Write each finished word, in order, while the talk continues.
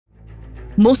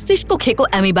মস্তিষ্ক খেকো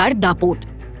অ্যামিবার দাপট,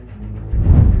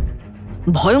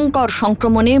 ভয়ঙ্কর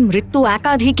সংক্রমণে মৃত্যু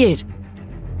একাধিকের।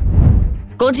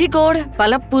 কোঝিকোড়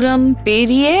পালাপ্পুরম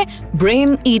পেরিয়ে ব্রেন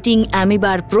ইটিং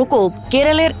অ্যামিবার প্রকোপ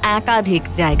কেরলের একাধিক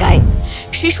জায়গায়।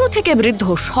 শিশু থেকে বৃদ্ধ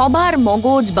সবার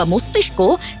মগজ বা মস্তিষ্ক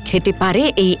খেতে পারে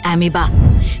এই অ্যামিবা।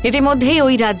 ইতিমধ্যেই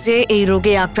ওই রাজ্যে এই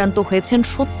রোগে আক্রান্ত হয়েছেন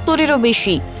 70-এরও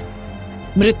বেশি,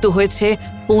 মৃত্যু হয়েছে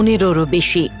 15-এরও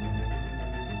বেশি।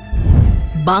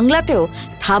 বাংলাতেও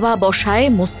থাবা বসায়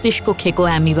মস্তিষ্ক খেকো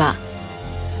অ্যামিবা।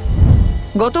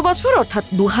 গত বছর অর্থাৎ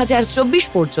 2024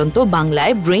 পর্যন্ত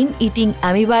বাংলায় ব্রেন ইটিং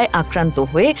অ্যামিবায় আক্রান্ত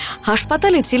হয়ে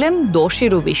হাসপাতালে ছিলেন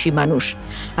 10-এরও বেশি মানুষ,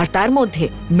 আর তার মধ্যে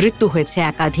মৃত্যু হয়েছে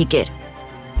একাধিকের।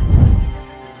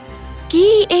 কি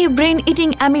এই ব্রেন ইটিং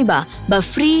অ্যামিবা বা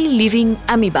free living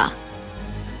amoeba?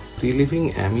 Free living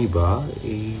amoeba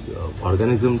এই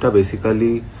অর্গানিজমটা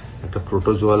বেসিক্যালি একটা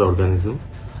প্রোটোজোয়াল অর্গানিজম।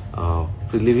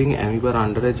 ফ্রি লিভিং অ্যামিবার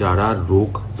আন্ডারে যারা রোগ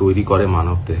তৈরি করে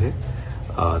মানব দেহে,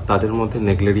 তাদের মধ্যে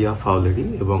নেগলেরিয়া ফাউলেরি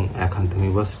এবং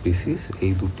অ্যাকান্থেমিবা স্পিসিস,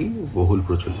 এই দুটি বহুল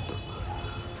প্রচলিত।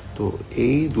 তো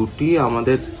এই দুটি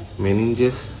আমাদের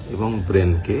মেনিনজেস এবং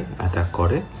ব্রেনকে অ্যাটাক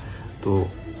করে। তো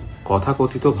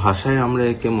কথাকথিত ভাষায় আমরা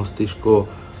একে মস্তিষ্ক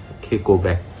খেকো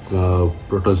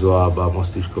প্রোটোজোয়া বা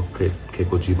মস্তিষ্ক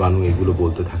খেকো জীবাণু এগুলো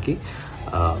বলতে থাকি।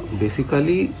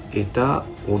 বেসিক্যালি এটা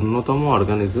অন্যতম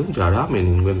অর্গানিজম যারা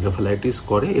মেনিনগোএনকেফালাইটিস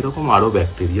করে। এরকম আরও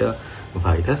ব্যাকটেরিয়া,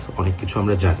 ভাইরাস, অনেক কিছু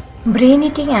আমরা জানি। ব্রেন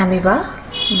ইটিং অ্যামিবা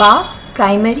বা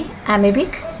প্রাইমারি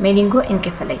অ্যামিবিক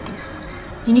মেনিনগোএনকেফালাইটিস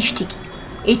জিনিসটি কি?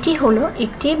 এটি হলো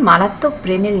একটি মারাত্মক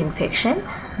ব্রেনের ইনফেকশন,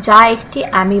 যা একটি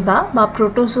অ্যামিবা বা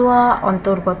প্রোটোজোয়া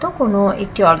অন্তর্গত কোনো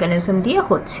একটি অর্গানিজম দিয়ে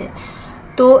হচ্ছে।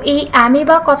 তো এই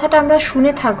অ্যামিবা কথাটা আমরা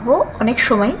শুনে থাকবো অনেক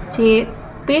সময় যে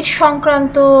পেট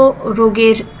সংক্রান্ত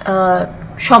রোগের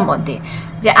সম্বন্ধে,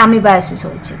 যে অ্যামিবায়াসিস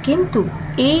হয়েছে, কিন্তু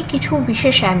এই কিছু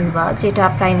বিশেষ অ্যামিবা যেটা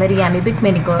প্রাইমারি অ্যামিবিক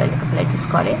মেনিনগোএনকেফালাইটিস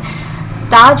করে,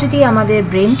 তা যদি আমাদের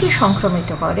ব্রেনকে সংক্রমিত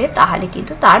করে তাহলে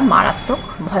কিন্তু তার মারাত্মক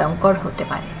ভয়ঙ্কর হতে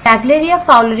পারে। নেগলেরিয়া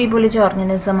ফাউলেরি বলে যে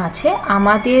অর্গানিজম আছে,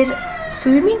 আমাদের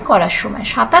সুইমিং করার সময়,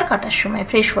 সাঁতার কাটার সময়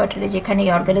ফ্রেশ ওয়াটারে যেখানে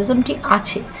এই অর্গানিজমটি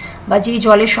আছে বা যে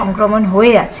জলে সংক্রমণ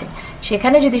হয়ে আছে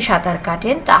সেখানে যদি সাঁতার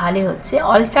কাটেন তাহলে হচ্ছে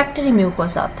অলফ্যাক্টরি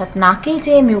মিউকোসা, অর্থাৎ নাকে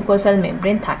যে মিউকোসাল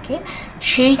মেমব্রেন থাকে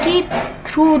সেইটি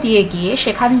থ্রু দিয়ে গিয়ে,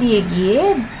 সেখান দিয়ে গিয়ে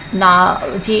না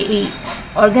যে এই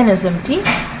অর্গানিজমটি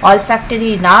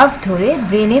অলফ্যাক্টরি নার্ভ ধরে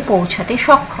ব্রেনে পৌঁছাতে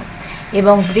সক্ষম,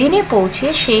 এবং ব্রেনে পৌঁছে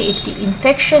সে একটি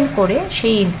ইনফেকশন করে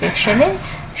সেই ইনফেকশনের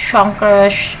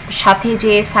সাথে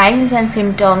যে সাইনস অ্যান্ড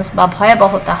সিমটমস বা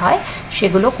ভয়াবহতা হয়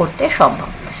সেগুলো করতে সম্ভব।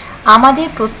 আমাদের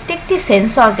প্রত্যেকটি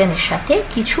সেন্স অর্গানের সাথে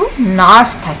কিছু নার্ভ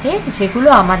থাকে যেগুলো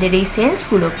আমাদের এই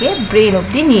সেন্সগুলোকে ব্রেন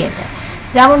অবধি নিয়ে যায়।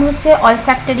 যেমন হচ্ছে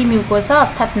অলফ্যাক্টরি মিউকোসা,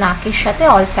 অর্থাৎ নাকের সাথে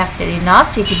অলফ্যাক্টরি নার্ভ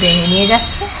যেটি ব্রেনে নিয়ে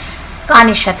যাচ্ছে,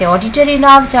 কানের সাথে অডিটরি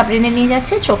নার্ভ যা ব্রেনে নিয়ে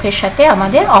যাচ্ছে, চোখের সাথে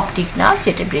আমাদের অপটিক নার্ভ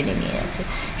যেটা ব্রেনে নিয়ে যাচ্ছে।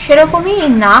 সেরকমই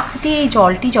এই নাক দিয়ে এই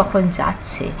জলটি যখন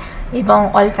যাচ্ছে এবং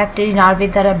অলফ্যাক্টরি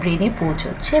নার্ভের দ্বারা ব্রেনে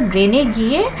পৌঁছচ্ছে, ব্রেনে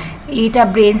গিয়ে এটা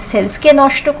ব্রেন সেলসকে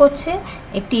নষ্ট করছে,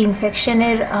 একটি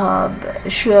ইনফেকশনের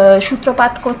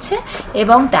সূত্রপাত করছে,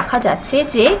 এবং দেখা যাচ্ছে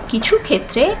যে কিছু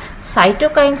ক্ষেত্রে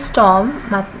সাইটোকাইন স্টর্ম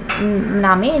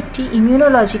নামে একটি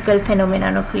ইমিউনোলজিক্যাল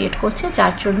ফেনোমেননও ক্রিয়েট করছে,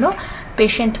 যার জন্য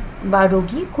পেশেন্ট বা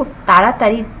রোগী খুব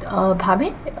তাড়াতাড়ি ভাবে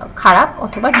খারাপ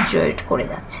অথবা ডিজোরেট করে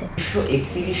যাচ্ছে।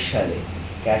 1931 সালে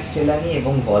ক্যাস্টেলানি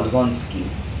এবং ভলগনস্কি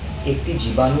একটি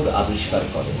জীবাণুর আবিষ্কার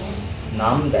করে,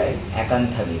 নাম দেয়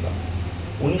অ্যাকান্থামিবা।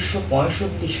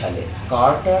 1965 সালে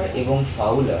কার্টার এবং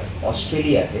ফাউলার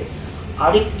অস্ট্রেলিয়াতে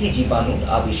আরেকটি জীবাণুর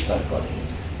আবিষ্কার করেন,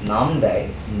 নাম দেয়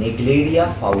নেগলেরিয়া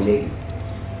ফাউলেরি।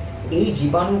 এই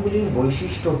জীবাণুগুলির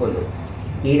বৈশিষ্ট্য হল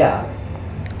এরা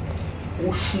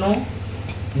উষ্ণ,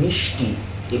 মিষ্টি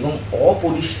এবং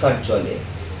অপরিষ্কার জলে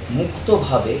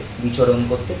মুক্তভাবে বিচরণ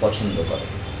করতে পছন্দ করে,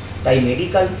 তাই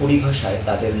মেডিকেল পরিভাষায়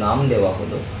তাদের নাম দেওয়া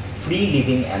হলো ফ্রি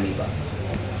লিভিং অ্যামিবা।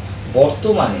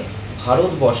 বর্তমানে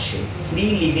ভারতবর্ষে ফ্রি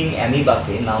লিভিং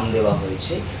অ্যামিবাকে নাম দেওয়া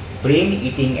হয়েছে brain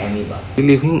eating amoeba. Free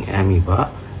living amoeba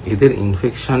এদের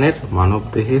ইনফেকশনের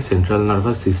মানবদেহে সেন্ট্রাল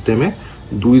নার্ভাস সিস্টেমে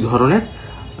দুই ধরনের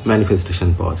ম্যানিফেস্টেশন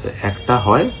পাওয়া যায়। একটা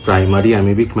হয় প্রাইমারি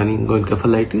অ্যামিবিক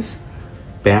মেনিনগোএনকেফালাইটিস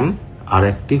প্যাম, আর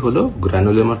একটি হলো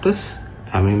গ্র্যানুলোমাটাস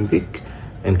amoebic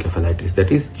encephalitis, that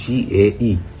is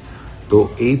GAE। তো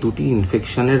এই দুটি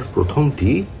ইনফেকশনের প্রথমটি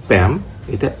প্যাম,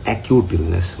 এটা অ্যাকিউট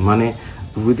ইলনেস, মানে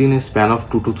within a span of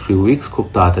 2 to 3 weeks খুব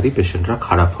তাড়াতাড়ি পেশেন্টরা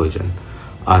খারাপ হয়ে যান।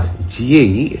 আর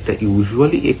GAE এটা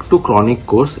ইউজুয়ালি একটু ক্রনিক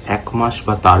কোর্স, 1 মাস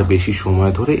বা তার বেশি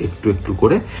সময় ধরে একটু একটু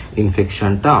করে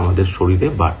ইনফেকশনটা আমাদের শরীরে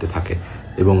বাড়তে থাকে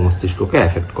এবং মস্তিষ্ককে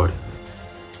এফেক্ট করে।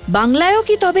 বাংলায়ও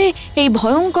কি তবে এই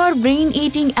ভয়ঙ্কর ব্রেন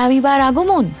ইটিং অ্যামিবার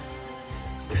আগমন?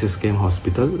 SSKM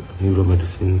হসপিটাল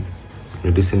নিউরোমেডিসিন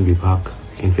মেডিসিন বিভাগ,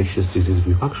 ইনফেকশাস ডিজিজ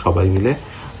বিভাগ সবাই মিলে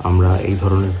আমরা এই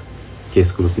ধরনের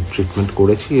কেসগুলোকে ট্রিটমেন্ট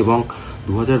করেছি এবং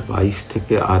 2022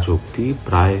 থেকে আজ অবধি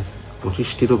প্রায়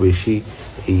 25টিরও বেশি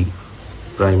এই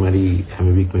প্রাইমারি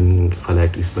অ্যামিবিক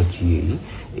মেনিনজোএনকেফালাইটিস বা জিএই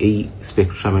এই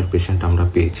স্পেকট্রামের পেশেন্ট আমরা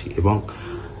পেয়েছি। এবং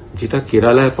যেটা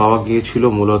কেরালায় পাওয়া গিয়েছিল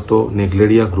মূলত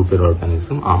নেগলেরিয়া গ্রুপের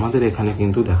অর্গানিজম, আমাদের এখানে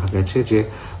কিন্তু দেখা গেছে যে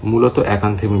মূলত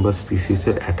অ্যাকান্থামিবা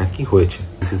স্পিসিসের অ্যাটাকই হয়েছে।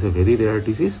 This is a very rare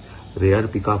disease, rare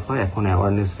pick up হয়, এখন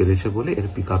অ্যাওয়ারনেস বেড়েছে বলে এর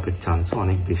পিক আপের চান্সও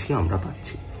অনেক বেশি আমরা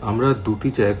পাচ্ছি। আমরা দুটি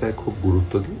জায়গায় খুব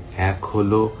গুরুত্ব দিই, এক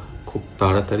হলো খুব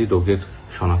তাড়াতাড়ি রোগের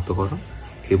শনাক্তকরণ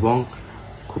এবং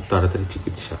খুব তাড়াতাড়ি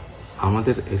চিকিৎসা।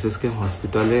 আমাদের এসএসকেএম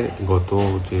হসপিটালে গত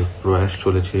যে প্রয়াস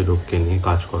চলেছে এই রোগকে নিয়ে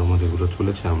কাজকর্ম যেগুলো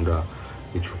চলেছে, আমরা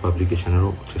কিছু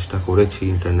পাবলিকেশনেরও চেষ্টা করেছি,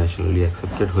 ইন্টারন্যাশনালি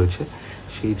অ্যাকসেপ্টেড হয়েছে।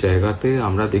 সেই জায়গাতে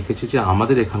আমরা দেখেছি যে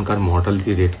আমাদের এখানকার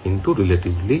মর্টালিটি রেট কিন্তু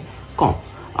রিলেটিভলি কম।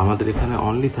 আমাদের এখানে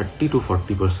অনলি 30 to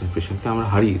 40% পেশেন্টকে আমরা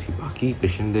হারিয়েছি, বাকি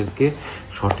পেশেন্টদেরকে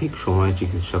সঠিক সময়ে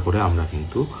চিকিৎসা করে আমরা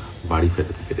কিন্তু বাড়ি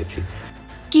ফেরাতে পেরেছি।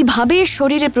 কিভাবে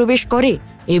শরীরে প্রবেশ করে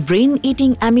এই ব্রেন ইটিং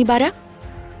অ্যামিবারা?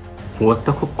 ও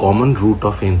একটা খুব কমন রুট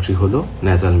অফ এন্ট্রি হলো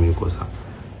ন্যাজাল মিউকোজা।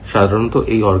 সাধারণত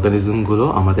এই অর্গানিজমগুলো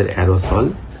আমাদের অ্যারোসল,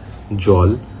 জল,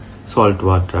 salt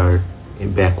water,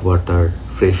 back water,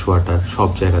 fresh water সব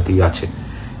জায়গাতেই আছে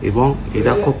এবং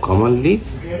এরা খুব কমনলি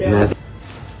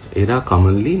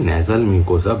ন্যাজাল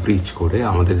মিউকোজা ব্রিচ করে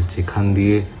আমাদের যেখান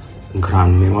দিয়ে ঘ্রাণ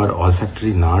নেওয়ার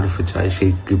অলফ্যাক্টরি নার্ভ যায়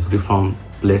সেই ক্রিব্রিফর্ম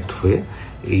প্লেট হয়ে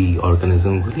এই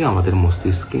অর্গানিজমগুলি আমাদের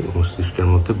মস্তিষ্কের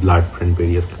মধ্যে ব্লাড ব্রেন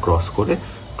ব্যারিয়ারকে ক্রস করে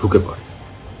ঢুকে পড়ে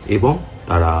এবং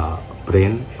তারা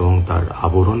ব্রেন এবং তার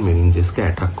আবরণ মেনিনজেসকে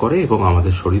অ্যাটাক করে এবং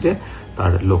আমাদের শরীরে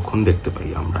তার লক্ষণ দেখতে পাই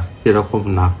আমরা। যেরকম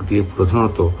নাক দিয়ে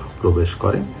প্রধানত প্রবেশ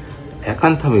করে,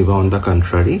 অ্যাকান্থামিবা অন দ্য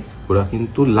কন্ট্রারি ওরা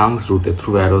কিন্তু লাংস রুটে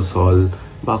থ্রু অ্যারোসল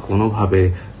বা কোনোভাবে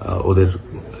ওদের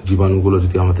জীবাণুগুলো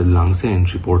যদি আমাদের লাংসে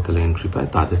পোর্টালে এন্ট্রি পায়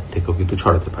তাদের থেকেও কিন্তু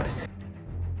ছড়াতে পারে।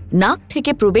 নাক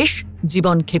থেকে প্রবেশ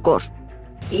জীবনক্ষেকর।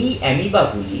 এই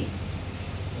অ্যামিবাগুলি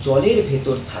জলের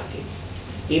ভেতর থাকে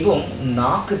এবং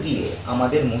নাক দিয়ে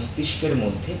আমাদের মস্তিষ্কের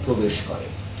মধ্যে প্রবেশ করে।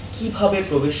 কিভাবে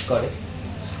প্রবেশ করে?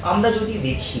 আমরা যদি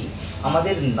দেখি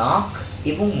আমাদের নাক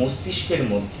এবং মস্তিষ্কের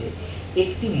মধ্যে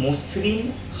একটি মসৃণ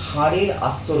হাড়ের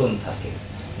আস্তরণ থাকে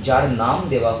যার নাম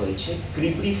দেওয়া হয়েছে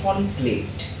ক্রিব্রিফর্ম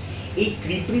প্লেট। এই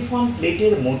ক্রিব্রিফর্ম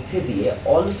প্লেটের মধ্যে দিয়ে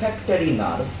অলফ্যাক্টরি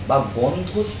নার্ভ বা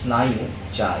গন্ধ স্নায়ু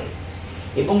যায়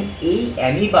এবং এই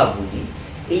অ্যামিবাগুলি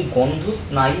এই গন্ধ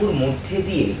স্নায়ুর মধ্যে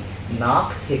দিয়ে নাক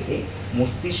থেকে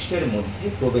মস্তিষ্কের মধ্যে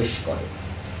প্রবেশ করে।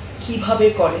 কিভাবে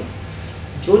করে?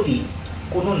 যদি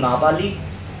কোনো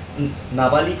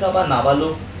নাবালিকা বা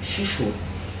নাবালক শিশুর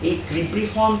এই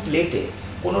ক্রিব্রিফর্ম প্লেটে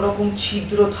কোনো রকম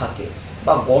ছিদ্র থাকে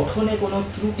বা গঠনে কোনো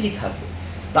ত্রুটি থাকে,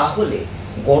 তাহলে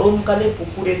গরমকালে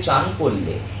পুকুরে চান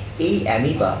করলে এই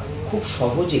অ্যামিবা খুব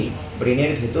সহজেই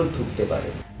ব্রেনের ভেতর ঢুকতে পারে।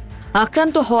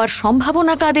 আক্রান্ত হওয়ার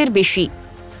সম্ভাবনা কাদের বেশি?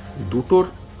 দুটোর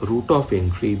রুট অফ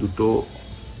এন্ট্রি, দুটো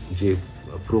যে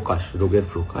রোগের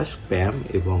প্রকাশ, প্যাম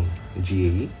এবং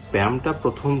জিএই। প্যামটা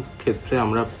প্রথম ক্ষেত্রে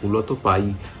আমরা মূলত পাই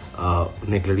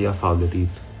নেগলেরিয়া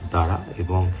ফাউলেরির দ্বারা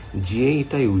এবং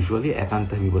জিএইটা ইউজুয়ালি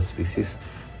অ্যাকান্থামিবা স্পিসিস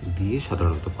দিয়ে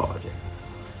সাধারণত পাওয়া যায়।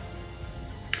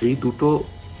 এই দুটো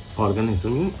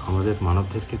অর্গানিজমই আমাদের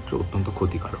মানবদের ক্ষেত্রে অত্যন্ত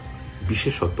ক্ষতিকারক,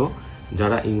 বিশেষত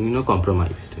যারা ইমিউনো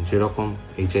কম্প্রোমাইজড, যেরকম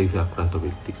HIV আক্রান্ত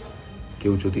ব্যক্তি,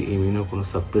 কেউ যদি ইমিউনো কোনো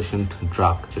সাপ্রেশন্ট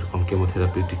ড্রাগ যেরকম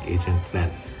কেমোথেরাপিউটিক এজেন্ট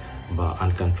নেন বা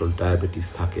আনকন্ট্রোল ডায়াবেটিস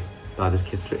থাকে, তাদের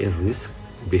ক্ষেত্রে এর রিস্ক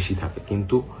বেশি থাকে।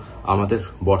 কিন্তু আমাদের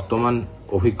বর্তমান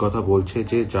অভিজ্ঞতা বলছে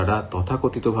যে যারা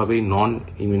তথাকথিতভাবেই নন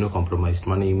ইমিউনো কম্প্রোমাইজড,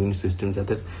 মানে ইমিউন সিস্টেম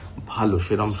যাদের ভালো,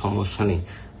 সেরকম সমস্যা নেই,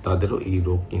 তাদেরও এই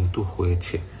রোগ কিন্তু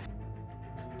হয়েছে।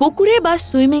 পুকুরে বা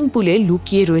সুইমিং পুলে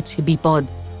লুকিয়ে রয়েছে বিপদ।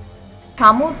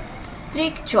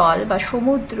 সামুদ্রিক জল বা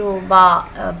সমুদ্র বা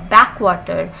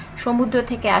ব্যাকওয়াটার, সমুদ্র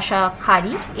থেকে আসা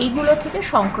খাড়ি, এইগুলো থেকে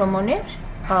সংক্রমণের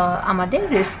আমাদের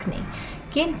রিস্ক নেই।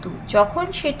 কিন্তু যখন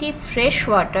সেটি ফ্রেশ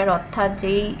ওয়াটার, অর্থাৎ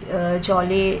যেই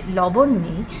জলে লবণ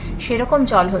নেই সেরকম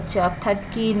জল হচ্ছে, অর্থাৎ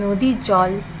কি নদীর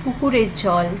জল, পুকুরের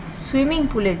জল, সুইমিং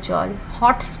পুলের জল,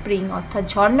 হট স্প্রিং অর্থাৎ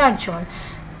ঝর্ণার জল,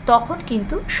 তখন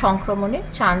কিন্তু সংক্রমণের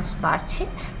চান্স বাড়ছে।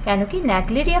 কেন কি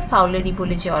নেগলেরিয়া ফাউলেরি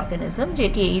বলে যে অর্গানিজম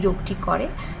যেটি এই রোগটি করে,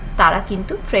 তারা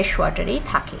কিন্তু ফ্রেশ ওয়াটারেই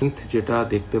থাকে। যেটা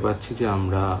দেখতে পাচ্ছি যে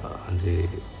আমরা যে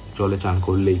জলে চান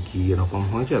করলেই কি এরকম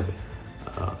হয়ে যাবে,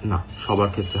 না, সবার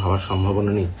ক্ষেত্রে হওয়ার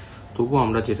সম্ভাবনা নেই। তবু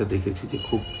আমরা যেটা দেখেছি যে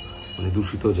খুব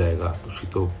দূষিত জায়গা,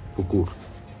 দূষিত পুকুর,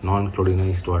 নন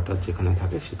ক্লোরিনাইজড ওয়াটার যেখানে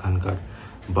থাকে, সেখানকার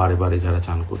বারে বারে যারা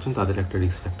চান করছেন তাদের একটা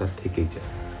রিস্ক ফ্যাক্টর থেকেই যায়।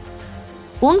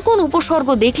 কোন কোন উপসর্গ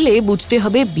দেখলে বুঝতে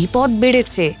হবে বিপদ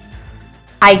বেড়েছে?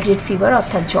 হাই গ্রেড ফিভার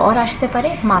অর্থাৎ জ্বর আসতে পারে,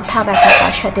 মাথা ব্যথা,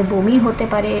 তার সাথে বমি হতে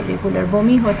পারে, রেগুলার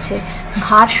বমি হচ্ছে,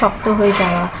 ঘাড় শক্ত হয়ে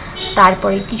যাওয়া,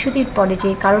 তারপরে কিছুদিন পরে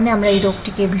যে কারণে আমরা এই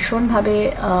রোগটিকে ভীষণভাবে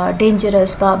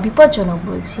ডেঞ্জারাস বা বিপজ্জনক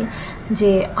বলছি,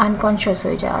 যে আনকনশিয়াস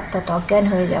হয়ে যাওয়া অর্থাৎ অজ্ঞান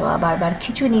হয়ে যাওয়া, বারবার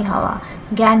খিঁচুনি হওয়া,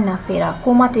 জ্ঞান না ফেরা,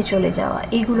 কোমাতে চলে যাওয়া,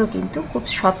 এগুলো কিন্তু খুব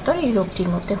সত্বর এই রোগটির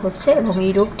মধ্যে হচ্ছে এবং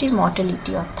এই রোগটির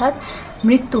মর্টালিটি অর্থাৎ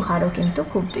মৃত্যু হারও কিন্তু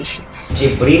খুব বেশি। যে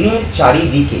ব্রেনের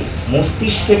চারিদিকে,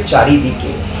 মস্তিষ্কের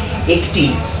চারিদিকে একটি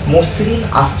মসৃণ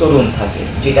আস্তরণ থাকে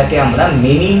যেটাকে আমরা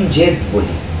মেনিনজেস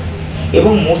বলি,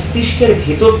 এবং মস্তিষ্কের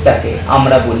ভেতরটাকে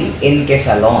আমরা বলি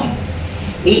এনকেফ্যালন।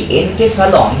 এই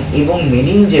এনকেফ্যালন এবং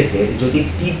মেনিনজেসের যদি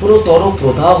তীব্রতর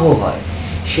প্রদাহ হয়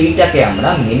সেইটাকে আমরা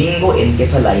মেনিঙ্গো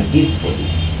এনকেফ্যালাইটিস বলি।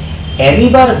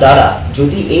 অ্যামিবার দ্বারা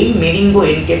যদি এই মেনিঙ্গো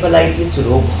এনকেফ্যালাইটিস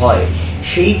রোগ হয়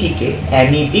সেইটিকে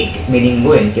অ্যামিবিক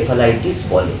মেনিঙ্গো এনকেফ্যালাইটিস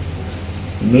বলে।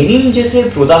 মেনিনজেসের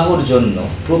প্রদাহর জন্য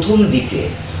প্রথম দিকে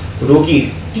রোগীর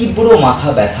তীব্র মাথা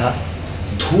ব্যথা,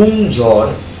 ধুম জ্বর,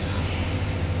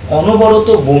 অনবরত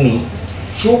বমি,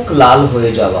 চোখ লাল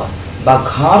হয়ে যাওয়া বা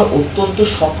ঘাড় অত্যন্ত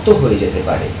শক্ত হয়ে যেতে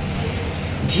পারে।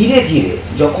 ধীরে ধীরে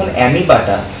যখন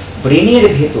অ্যামিবাটা ব্রেনের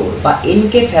ভেতর বা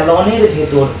এনকেফ্যালনের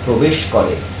ভেতর প্রবেশ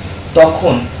করে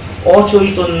তখন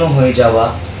অচৈতন্য হয়ে যাওয়া,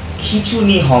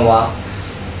 খিঁচুনি হওয়া,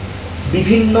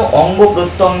 বিভিন্ন অঙ্গ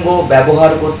প্রত্যঙ্গ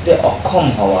ব্যবহার করতে অক্ষম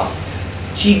হওয়া,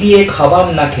 চিবিয়ে খাবার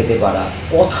না খেতে পারা,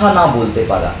 কথা না বলতে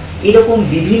পারা, এরকম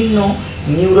বিভিন্ন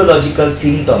নিউরোলজিক্যাল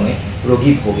সিমটমে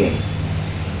রোগী ভোগেন।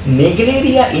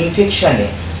 নেগলেরিয়া ইনফেকশানে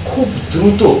খুব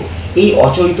দ্রুত এই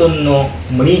অচৈতন্য,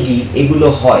 মৃগী এগুলো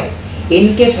হয়।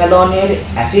 এনকেফ্যালনের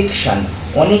অ্যাফেকশান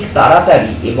অনেক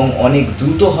তাড়াতাড়ি এবং অনেক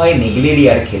দ্রুত হয়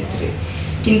নেগলেরিয়ার ক্ষেত্রে,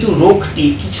 কিন্তু রোগটি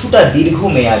কিছুটা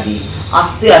দীর্ঘমেয়াদী,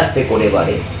 আস্তে আস্তে করে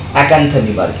বাড়ে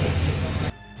অ্যাকান্থামিবার ক্ষেত্রে।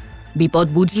 বিপদ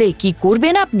বুঝলে কি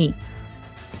করবেন আপনি?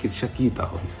 চিকিৎসা কী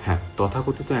তাহলে? হ্যাঁ,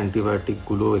 তথাকথিত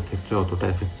অ্যান্টিবায়োটিকগুলো এক্ষেত্রে অতটা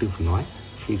এফেক্টিভ নয়,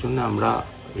 সেই জন্য আমরা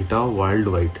এটাও ওয়ার্ল্ড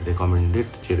ওয়াইড রেকমেন্ডেড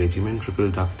যে regiment triple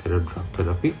drug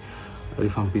therapy,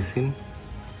 rifampicin,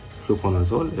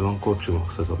 fluconazole এবং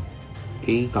কোট্রিমক্সাজল,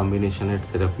 এই কম্বিনেশনের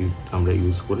থেরাপি আমরা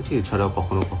ইউজ করেছি। এছাড়াও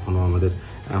কখনো কখনো আমাদের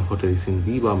অ্যাম্ফোটেরিসিন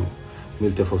বি বা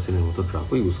মিল্টেফোসিনের মতো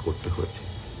ড্রাগও ইউজ করতে হয়েছে।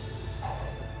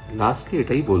 লাস্টলি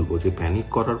এটাই বলবো যে প্যানিক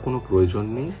করার কোনো প্রয়োজন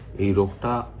নেই। এই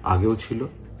রোগটা আগেও ছিল,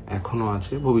 এখনও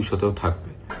আছে, ভবিষ্যতেও থাকবে।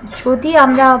 যদি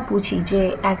আমরা বুঝি যে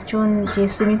একজন যে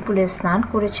সুইমিং পুলে স্নান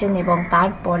করেছেন এবং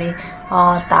তারপরে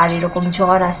তার এরকম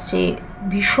জ্বর আসছে,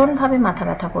 ভীষণভাবে মাথা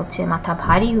ব্যথা করছে, মাথা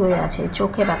ভারী হয়ে আছে,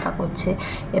 চোখে ব্যথা করছে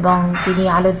এবং তিনি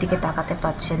আলোর দিকে তাকাতে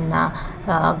পারছেন না,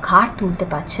 ঘাড় তুলতে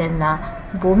পারছেন না,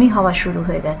 বমি হওয়া শুরু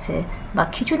হয়ে গেছে বা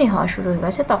খিঁচুনি হওয়া শুরু হয়ে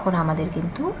গেছে, তখন আমাদের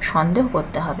কিন্তু সন্দেহ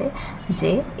করতে হবে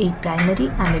যে এই প্রাইমারি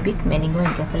অ্যামিবিক মেনিঙ্গো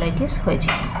এনকেফ্যালাইটিস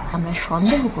হয়েছে। আমরা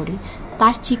সন্দেহ করি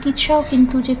তার চিকিৎসাও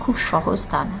কিন্তু যে খুব সহজ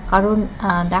তা না, কারণ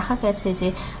দেখা গেছে যে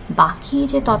বাকি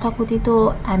যে তথাকথিত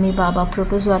অ্যামিবা বা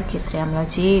প্রোটোজোয়ার ক্ষেত্রে আমরা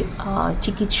যে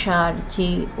চিকিৎসার যে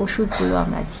ওষুধগুলো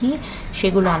আমরা দিই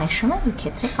সেগুলো অনেক সময় এই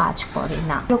ক্ষেত্রে কাজ করে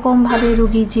না। এরকমভাবে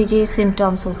রোগীর যে যে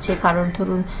সিমটমস হচ্ছে, কারোর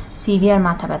ধরুন সিভিয়ার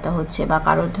মাথা ব্যথা হচ্ছে বা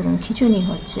কারোর ধরুন খিঁচুনি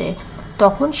হচ্ছে,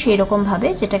 তখন সেই রকমভাবে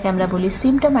যেটাকে আমরা বলি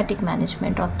সিমটোম্যাটিক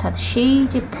ম্যানেজমেন্ট, অর্থাৎ সেই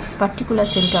যে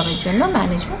পার্টিকুলার সিমটমের জন্য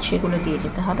ম্যানেজমেন্ট, সেগুলো দিয়ে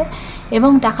যেতে হবে।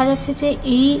 এবং দেখা যাচ্ছে যে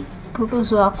এই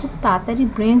প্রোটোজোয়া খুব তাড়াতাড়ি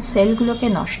ব্রেন সেলগুলোকে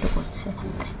নষ্ট করছে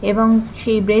এবং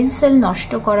সেই ব্রেন সেল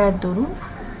নষ্ট করার দরুন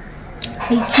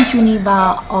এই খিঁচুনি বা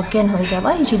অজ্ঞান হয়ে যাওয়া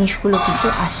এই জিনিসগুলো কিন্তু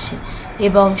আসছে,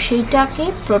 এবং সেইটাকে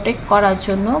প্রোটেক্ট করার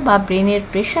জন্য বা ব্রেনের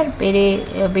প্রেশার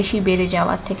বেশি বেড়ে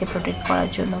যাওয়ার থেকে প্রোটেক্ট করার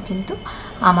জন্য কিন্তু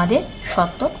আমাদের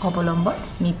সত্ত্বর অবলম্বন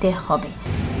নিতে হবে।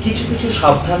 কিছু কিছু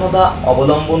সাবধানতা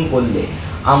অবলম্বন করলে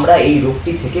আমরা এই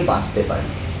রোগটি থেকে বাঁচতে পারি।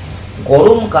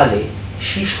 গরমকালে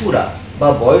শিশুরা বা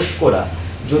বয়স্করা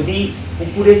যদি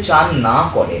পুকুরে চান না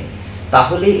করেন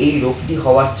তাহলে এই রোগটি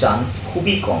হওয়ার চান্স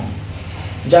খুবই কম।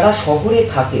 যারা শহরে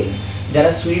থাকেন,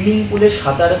 যারা সুইমিং পুলে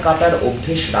সাঁতার কাটার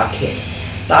অভ্যেস রাখেন,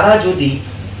 তারা যদি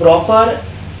প্রপার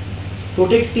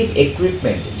প্রোটেক্টিভ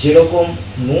ইকুইপমেন্ট যেরকম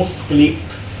নোজ ক্লিপ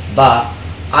বা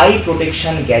আই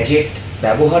প্রোটেকশন গ্যাজেট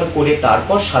ব্যবহার করে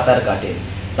তারপর সাঁতার কাটেন,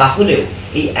 তাহলেও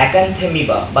এই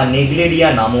অ্যাকান্থেমিবা বা নেগলেরিয়া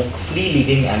নামক ফ্রি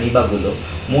লিভিং অ্যামিবাগুলো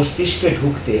মস্তিষ্কে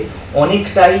ঢুকতে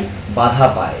অনেকটাই বাধা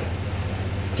পায়।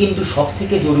 কিন্তু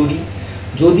সবথেকে জরুরি,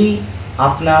 যদি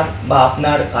আপনার বা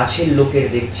আপনার কাছের লোকের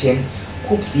দেখছেন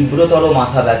খুব তীব্রতর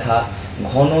মাথা ব্যথা,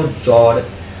 ঘন জ্বর,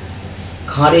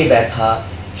 ঘাড়ে ব্যথা,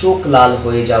 চোখ লাল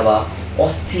হয়ে যাওয়া,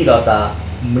 অস্থিরতা,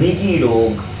 মৃগী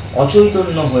রোগ,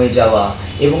 অচৈতন্য হয়ে যাওয়া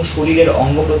এবং শরীরের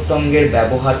অঙ্গ প্রত্যঙ্গের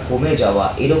ব্যবহার কমে যাওয়া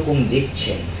এরকম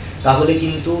দেখছেন, তাহলে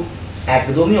কিন্তু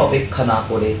একদমই অপেক্ষা না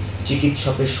করে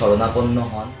চিকিৎসকের শরণাপন্ন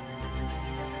হন।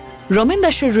 রমেন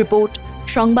দাসের রিপোর্ট,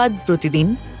 সংবাদ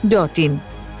প্রতিদিন.in।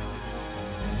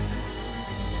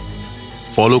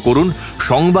 ফলো করুন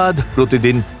সংবাদ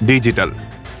প্রতিদিন ডিজিটাল।